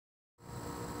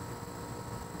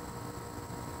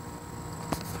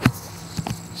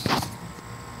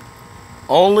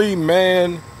Only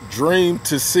man dreamed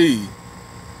to see,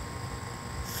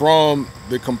 from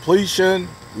the completion,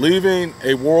 leaving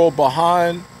a world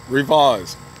behind,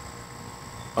 revised.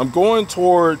 I'm going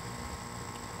toward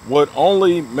what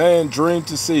only man dreamed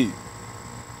to see.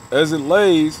 As it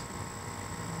lays,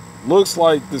 looks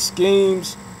like the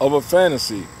schemes of a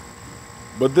fantasy.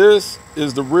 But this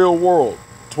is the real world,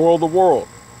 twirl the world,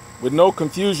 with no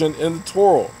confusion in the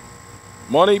twirl.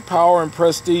 Money, power, and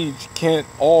prestige can't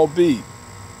all be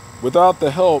without the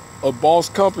help of Boss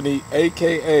Company,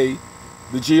 aka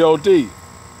the God.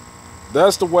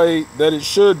 That's the way that it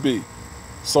should be.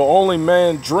 So only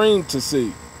man dreamed to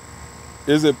see.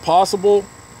 Is it possible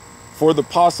for the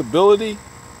possibility,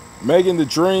 making the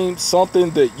dream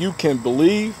something that you can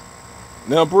believe?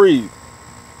 Now breathe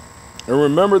and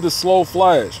remember the slow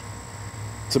flash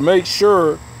to make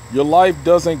sure your life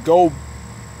doesn't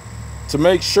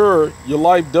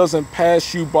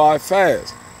pass you by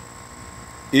fast.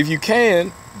 If you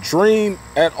can dream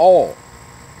at all,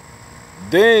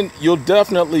 then you'll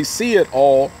definitely see it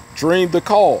all. Dream the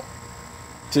call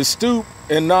to stoop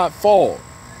and not fall,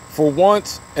 for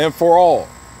once and for all,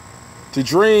 to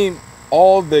dream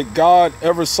all that God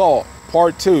ever saw.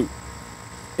 Part 2.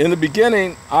 In the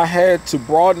beginning, I had to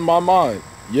broaden my mind.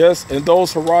 Yes, in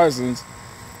those horizons,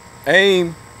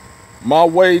 aim my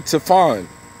way to find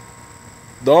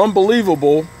the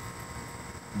unbelievable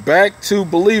back to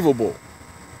believable,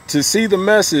 to see the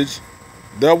message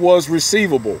that was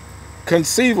receivable,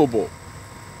 conceivable,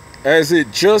 as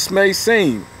it just may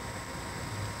seem.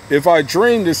 If I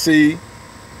dream to see,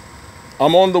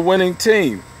 I'm on the winning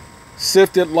team,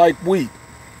 sifted like wheat,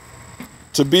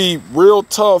 to be real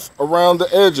tough around the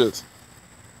edges,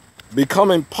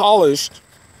 becoming polished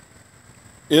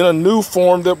in a new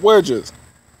form that wedges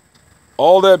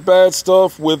all that bad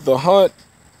stuff with the hunt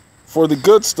for the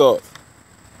good stuff.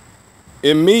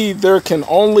 In me, there can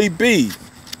only be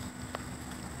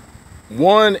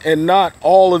one and not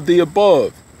all of the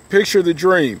above. Picture the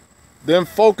dream, then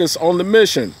focus on the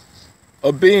mission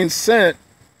of being sent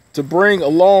to bring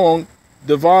along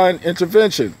divine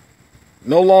intervention.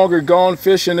 No longer gone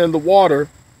fishing in the water,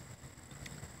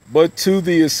 but to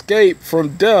the escape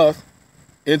from death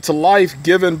into life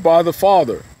given by the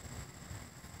Father.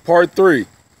 Part 3.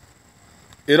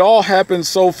 It all happened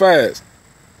so fast,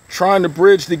 trying to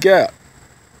bridge the gap.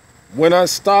 When I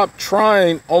stopped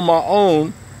trying on my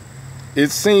own, it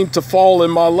seemed to fall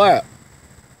in my lap.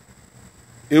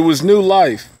 It was new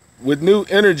life with new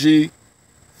energy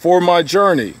for my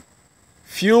journey,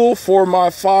 fuel for my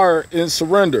fire in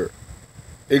surrender,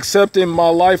 accepting my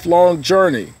lifelong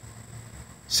journey.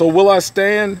 So will I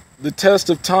stand the test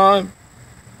of time?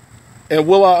 And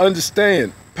will I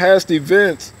understand past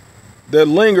events that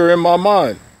linger in my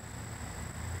mind?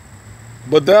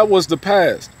 But that was the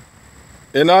past,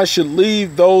 and I should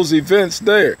leave those events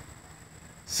there,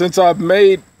 since I've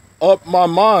made up my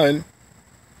mind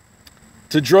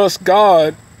to trust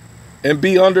God and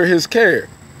be under His care.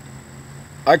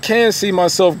 I can see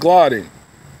myself gliding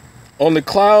on the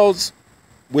clouds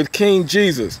with King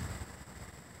Jesus,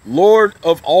 Lord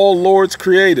of all lords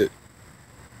created,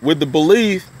 with the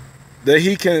belief that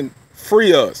He can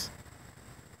free us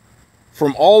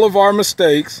from all of our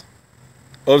mistakes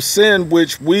of sin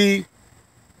which we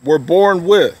were born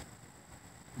with.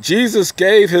 Jesus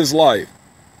gave His life,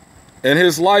 and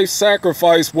His life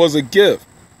sacrifice was a gift.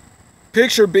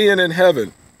 Picture being in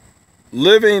heaven,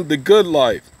 living the good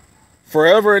life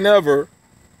forever and ever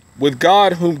with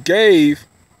God, whom gave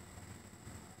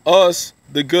us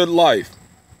the good life.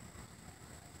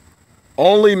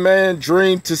 Only man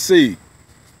dreamed to see,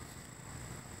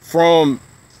 from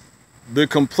the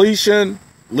completion,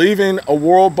 leaving a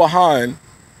world behind,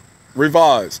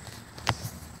 revised.